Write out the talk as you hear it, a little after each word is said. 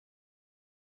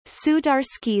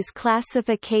Sudarsky's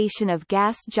classification of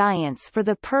gas giants for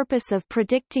the purpose of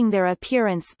predicting their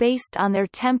appearance based on their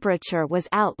temperature was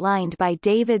outlined by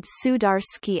David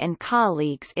Sudarsky and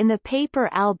colleagues in the paper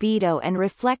Albedo and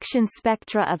Reflection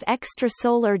Spectra of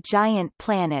Extrasolar Giant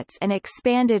Planets and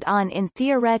expanded on in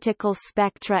Theoretical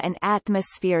Spectra and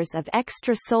Atmospheres of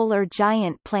Extrasolar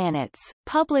Giant Planets,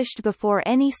 published before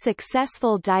any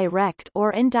successful direct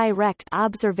or indirect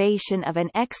observation of an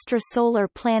extrasolar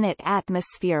planet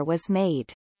atmosphere was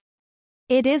made.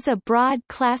 It is a broad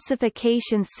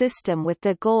classification system with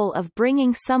the goal of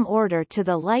bringing some order to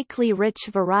the likely rich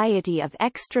variety of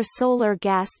extrasolar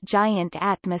gas giant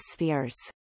atmospheres.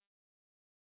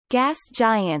 Gas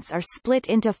giants are split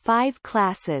into 5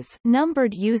 classes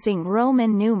numbered using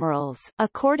Roman numerals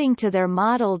according to their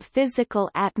modeled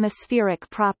physical atmospheric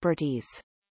properties.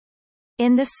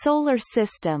 In the Solar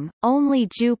System, only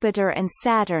Jupiter and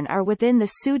Saturn are within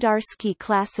the Sudarsky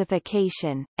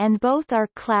classification, and both are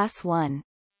Class 1.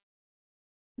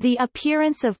 The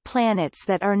appearance of planets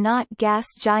that are not gas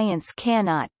giants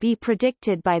cannot be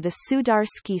predicted by the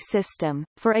Sudarsky system,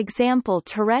 for example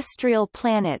terrestrial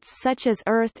planets such as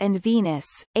Earth and Venus,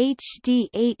 HD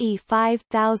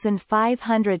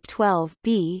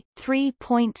 85512b,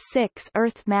 3.6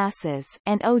 Earth masses,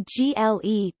 and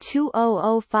OGLE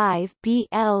 2005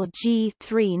 BLG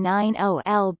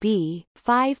 390lb,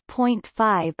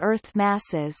 5.5 Earth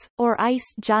masses, or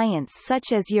ice giants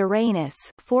such as Uranus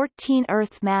 14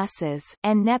 Earth masses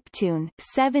and Neptune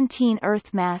 17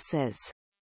 Earth masses.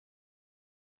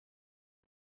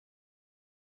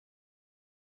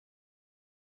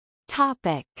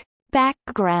 Topic: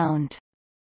 Background.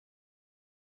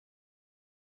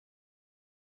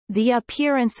 The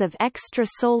appearance of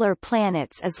extrasolar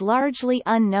planets is largely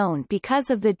unknown because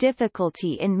of the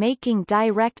difficulty in making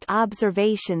direct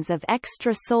observations of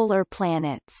extrasolar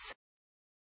planets.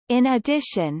 In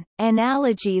addition,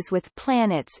 analogies with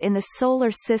planets in the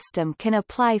Solar System can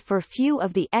apply for few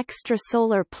of the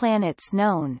extrasolar planets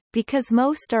known, because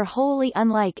most are wholly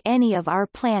unlike any of our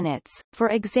planets, for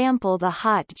example the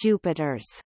hot Jupiters.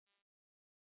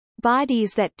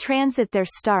 Bodies that transit their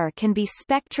star can be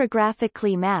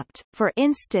spectrographically mapped, for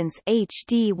instance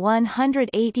HD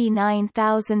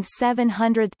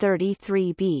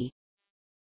 189733b.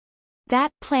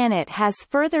 That planet has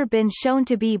further been shown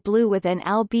to be blue with an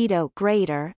albedo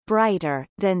brighter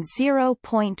than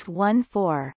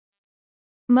 0.14.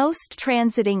 Most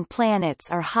transiting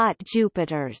planets are hot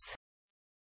Jupiters.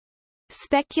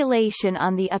 Speculation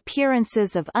on the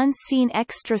appearances of unseen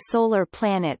extrasolar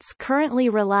planets currently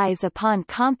relies upon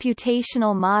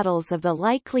computational models of the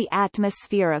likely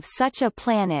atmosphere of such a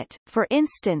planet, for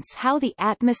instance how the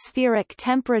atmospheric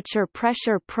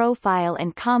temperature-pressure profile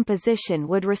and composition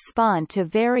would respond to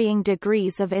varying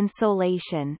degrees of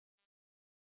insolation.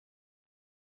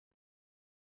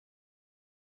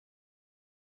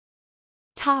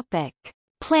 Topic: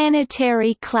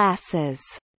 Planetary classes.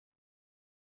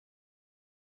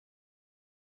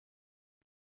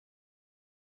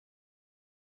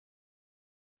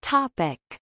 Topic: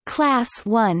 Class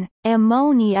 1 –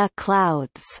 Ammonia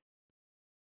clouds.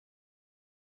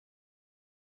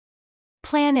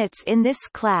 Planets in this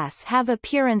class have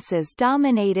appearances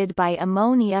dominated by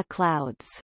ammonia clouds.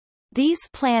 These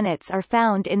planets are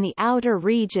found in the outer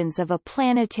regions of a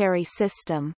planetary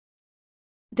system.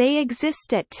 They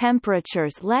exist at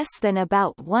temperatures less than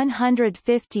about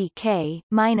 150 K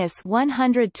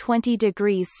 (-120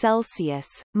 degrees Celsius,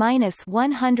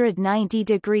 (-190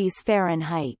 degrees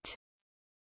Fahrenheit).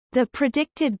 The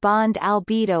predicted bond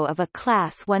albedo of a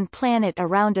Class 1 planet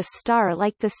around a star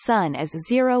like the Sun is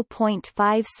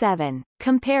 0.57,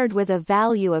 compared with a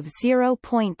value of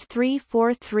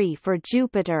 0.343 for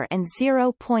Jupiter and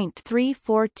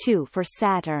 0.342 for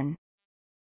Saturn.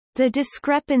 The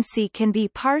discrepancy can be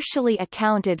partially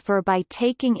accounted for by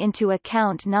taking into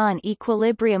account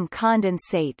non-equilibrium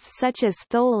condensates such as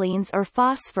tholins or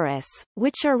phosphorus,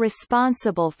 which are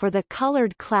responsible for the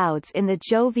colored clouds in the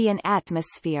Jovian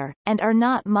atmosphere, and are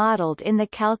not modeled in the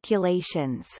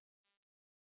calculations.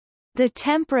 The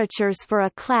temperatures for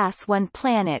a Class 1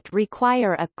 planet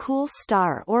require a cool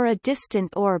star or a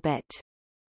distant orbit.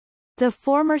 The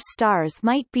former stars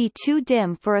might be too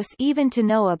dim for us even to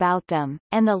know about them,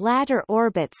 and the latter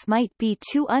orbits might be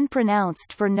too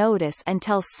unpronounced for notice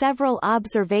until several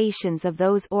observations of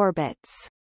those orbits.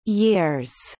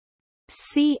 Years.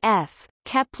 Cf.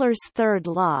 Kepler's third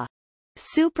law.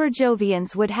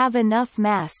 Superjovians would have enough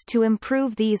mass to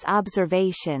improve these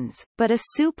observations, but a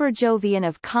superjovian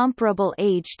of comparable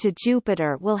age to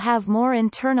Jupiter will have more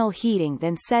internal heating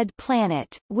than said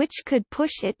planet, which could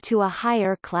push it to a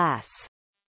higher class.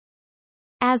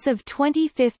 As of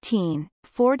 2015,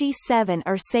 47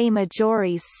 Ursae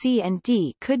Majoris C and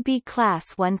D could be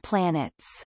Class 1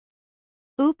 planets.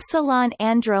 Upsilon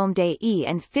Andromedae E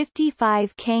and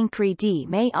 55 Cancri D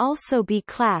may also be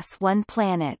Class 1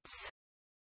 planets.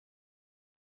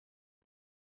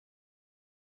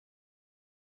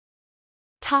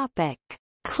 Topic: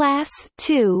 Class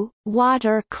 2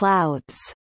 water clouds.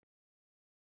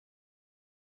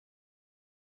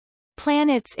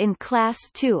 Planets in Class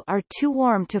 2 are too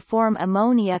warm to form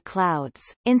ammonia clouds,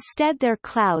 instead their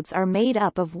clouds are made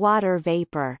up of water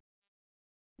vapor.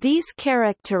 These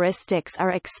characteristics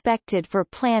are expected for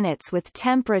planets with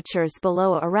temperatures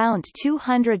below around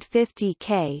 250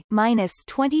 K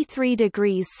 (-23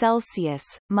 degrees Celsius,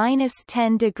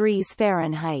 -10 degrees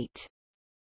Fahrenheit).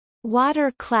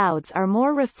 Water clouds are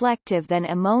more reflective than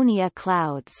ammonia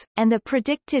clouds, and the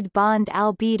predicted bond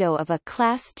albedo of a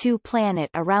Class 2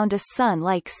 planet around a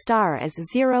Sun-like star is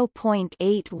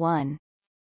 0.81.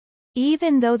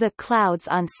 Even though the clouds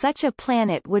on such a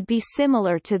planet would be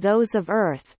similar to those of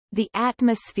Earth, the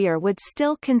atmosphere would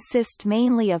still consist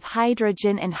mainly of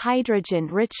hydrogen and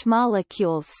hydrogen-rich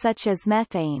molecules such as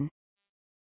methane.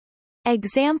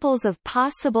 Examples of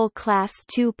possible Class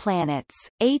 2 planets,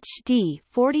 HD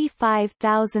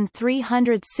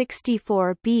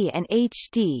 45364b and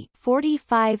HD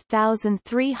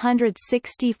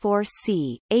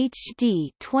 45364c, HD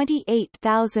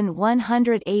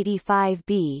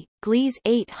 28185b, Gliese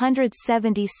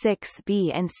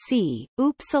 876b and c,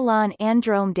 Upsilon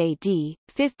Andromedae D,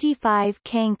 55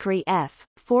 Cancri F,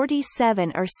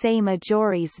 47 Ursae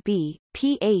Majoris B,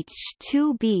 pH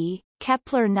 2b,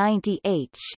 Kepler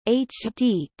 90H,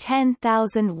 HD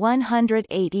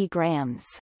 10,180 grams.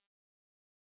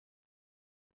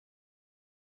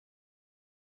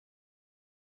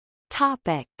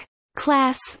 Topic: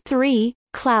 Class 3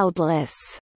 cloudless.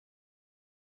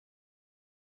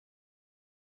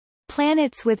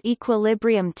 Planets with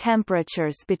equilibrium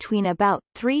temperatures between about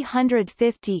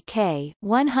 350 K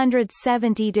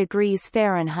 (170 degrees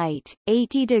Fahrenheit,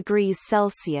 80 degrees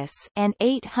Celsius) and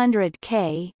 800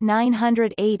 K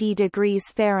 (980 degrees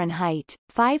Fahrenheit,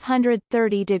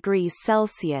 530 degrees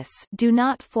Celsius) do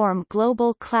not form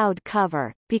global cloud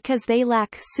cover, because they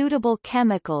lack suitable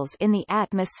chemicals in the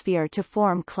atmosphere to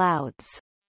form clouds.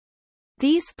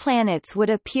 These planets would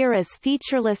appear as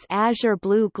featureless azure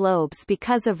blue globes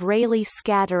because of Rayleigh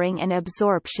scattering and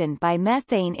absorption by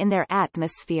methane in their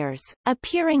atmospheres,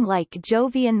 appearing like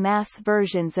Jovian mass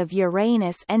versions of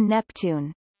Uranus and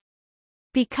Neptune.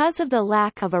 Because of the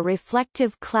lack of a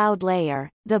reflective cloud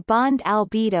layer, the bond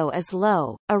albedo is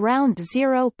low, around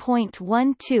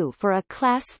 0.12 for a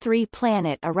Class 3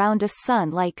 planet around a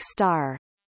Sun-like star.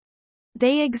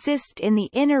 They exist in the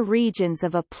inner regions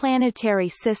of a planetary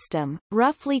system,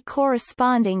 roughly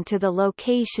corresponding to the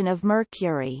location of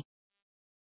Mercury.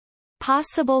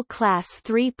 Possible Class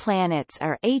 3 planets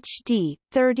are HD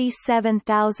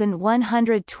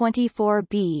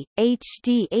 37124b,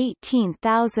 HD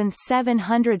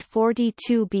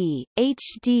 18742b,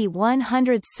 HD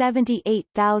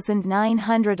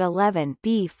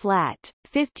 178911b flat,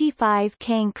 55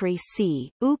 Cancri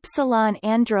C, Upsilon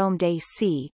Andromedae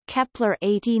C, Kepler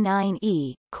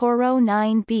 89e, Corot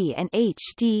 9b and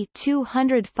HD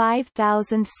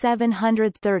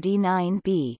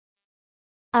 205739b.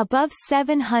 Above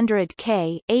 700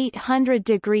 K (800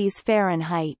 degrees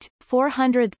Fahrenheit,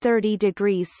 430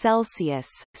 degrees Celsius),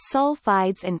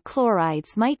 sulfides and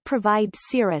chlorides might provide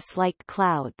cirrus-like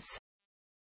clouds.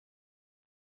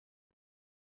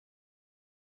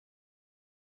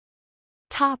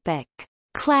 Topic: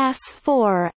 Class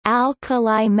 4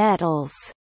 alkali metals.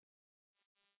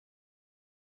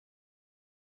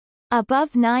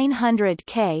 Above 900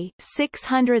 K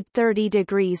 (630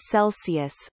 degrees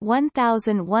Celsius,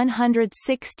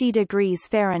 1160 degrees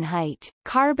Fahrenheit),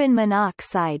 carbon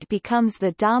monoxide becomes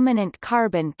the dominant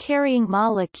carbon-carrying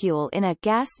molecule in a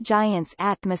gas giant's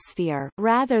atmosphere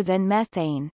rather than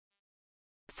methane.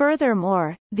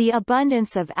 Furthermore, the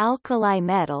abundance of alkali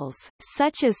metals,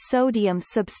 such as sodium,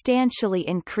 substantially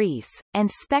increase,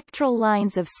 and spectral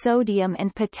lines of sodium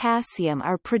and potassium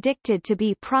are predicted to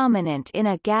be prominent in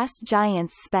a gas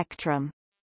giant's spectrum.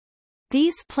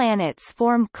 These planets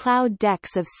form cloud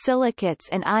decks of silicates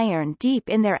and iron deep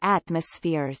in their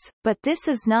atmospheres, but this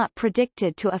is not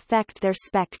predicted to affect their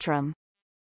spectrum.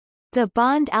 The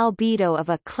bond albedo of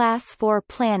a Class 4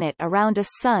 planet around a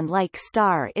Sun-like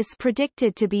star is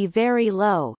predicted to be very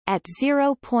low, at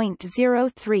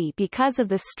 0.03 because of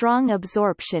the strong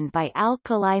absorption by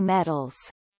alkali metals.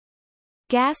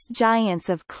 Gas giants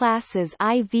of classes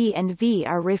IV and V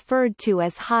are referred to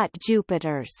as hot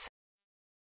Jupiters.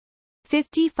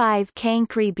 55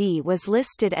 Cancri b was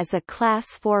listed as a Class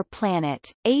 4 planet.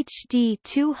 HD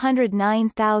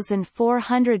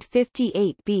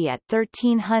 209458b at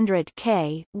 1300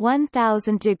 K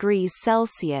 (1000 degrees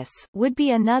Celsius) would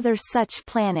be another such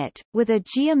planet, with a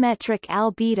geometric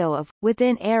albedo of,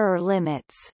 within error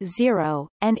limits, 0,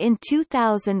 and in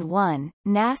 2001,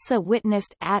 NASA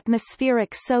witnessed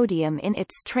atmospheric sodium in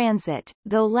its transit,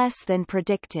 though less than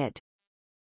predicted.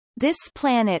 This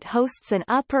planet hosts an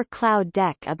upper cloud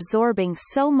deck absorbing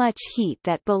so much heat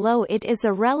that below it is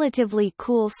a relatively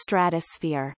cool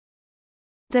stratosphere.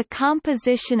 The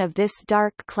composition of this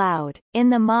dark cloud, in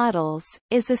the models,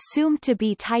 is assumed to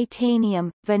be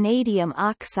titanium, vanadium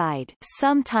oxide,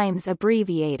 sometimes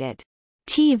abbreviated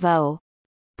TiVo,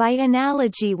 by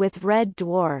analogy with red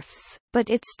dwarfs,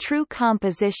 but its true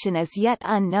composition is yet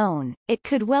unknown. It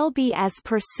could well be as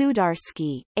per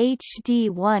Sudarsky,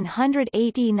 HD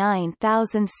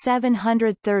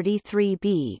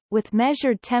 189733b, with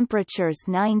measured temperatures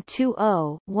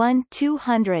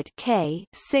 920-1200 K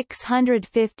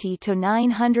 (650 to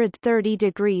 930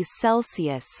 degrees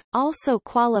Celsius), also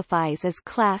qualifies as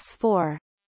Class 4.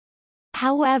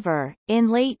 However, in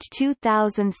late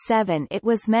 2007 it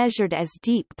was measured as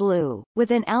deep blue,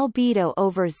 with an albedo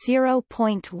over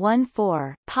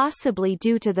 0.14, possibly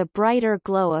due to the brighter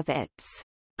glow of its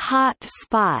hot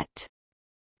spot.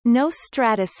 No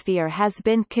stratosphere has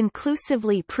been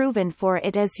conclusively proven for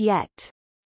it as yet.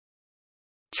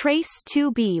 Trace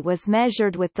 2b was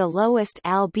measured with the lowest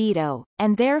albedo,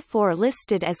 and therefore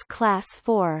listed as Class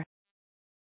 4.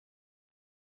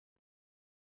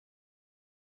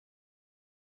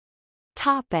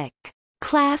 Topic: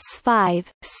 Class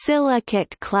 5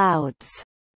 silicate clouds.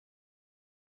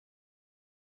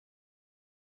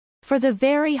 For the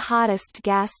very hottest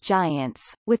gas giants,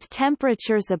 with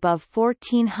temperatures above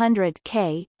 1400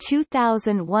 K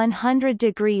 (2100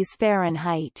 degrees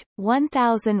Fahrenheit,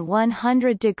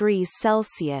 1100 degrees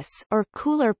Celsius) or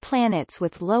cooler planets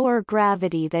with lower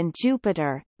gravity than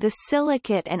Jupiter, the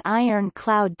silicate and iron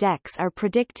cloud decks are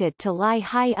predicted to lie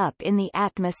high up in the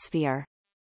atmosphere.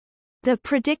 The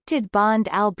predicted bond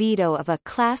albedo of a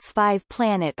Class 5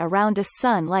 planet around a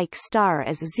Sun-like star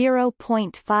is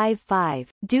 0.55,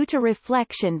 due to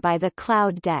reflection by the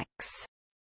cloud decks.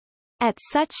 At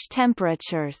such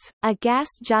temperatures, a gas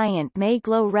giant may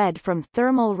glow red from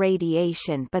thermal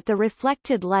radiation, but the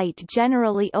reflected light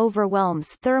generally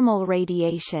overwhelms thermal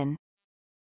radiation.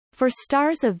 For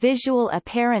stars of visual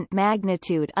apparent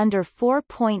magnitude under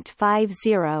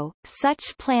 4.50,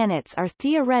 such planets are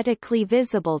theoretically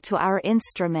visible to our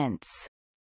instruments.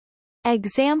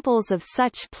 Examples of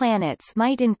such planets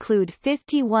might include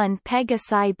 51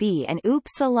 Pegasi b and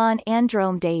Upsilon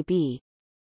Andromedae b.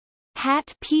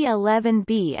 HAT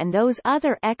P11b and those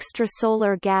other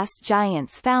extrasolar gas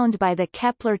giants found by the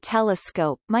Kepler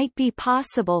telescope might be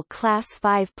possible Class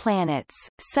 5 planets,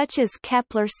 such as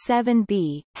Kepler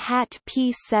 7b, HAT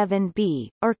P7b,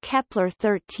 or Kepler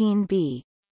 13b.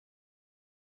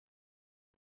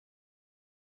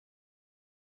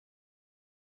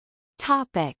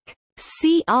 Topic.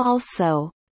 See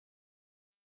also: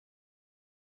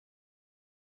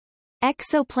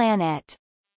 Exoplanet,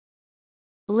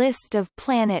 List of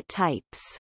planet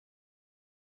types.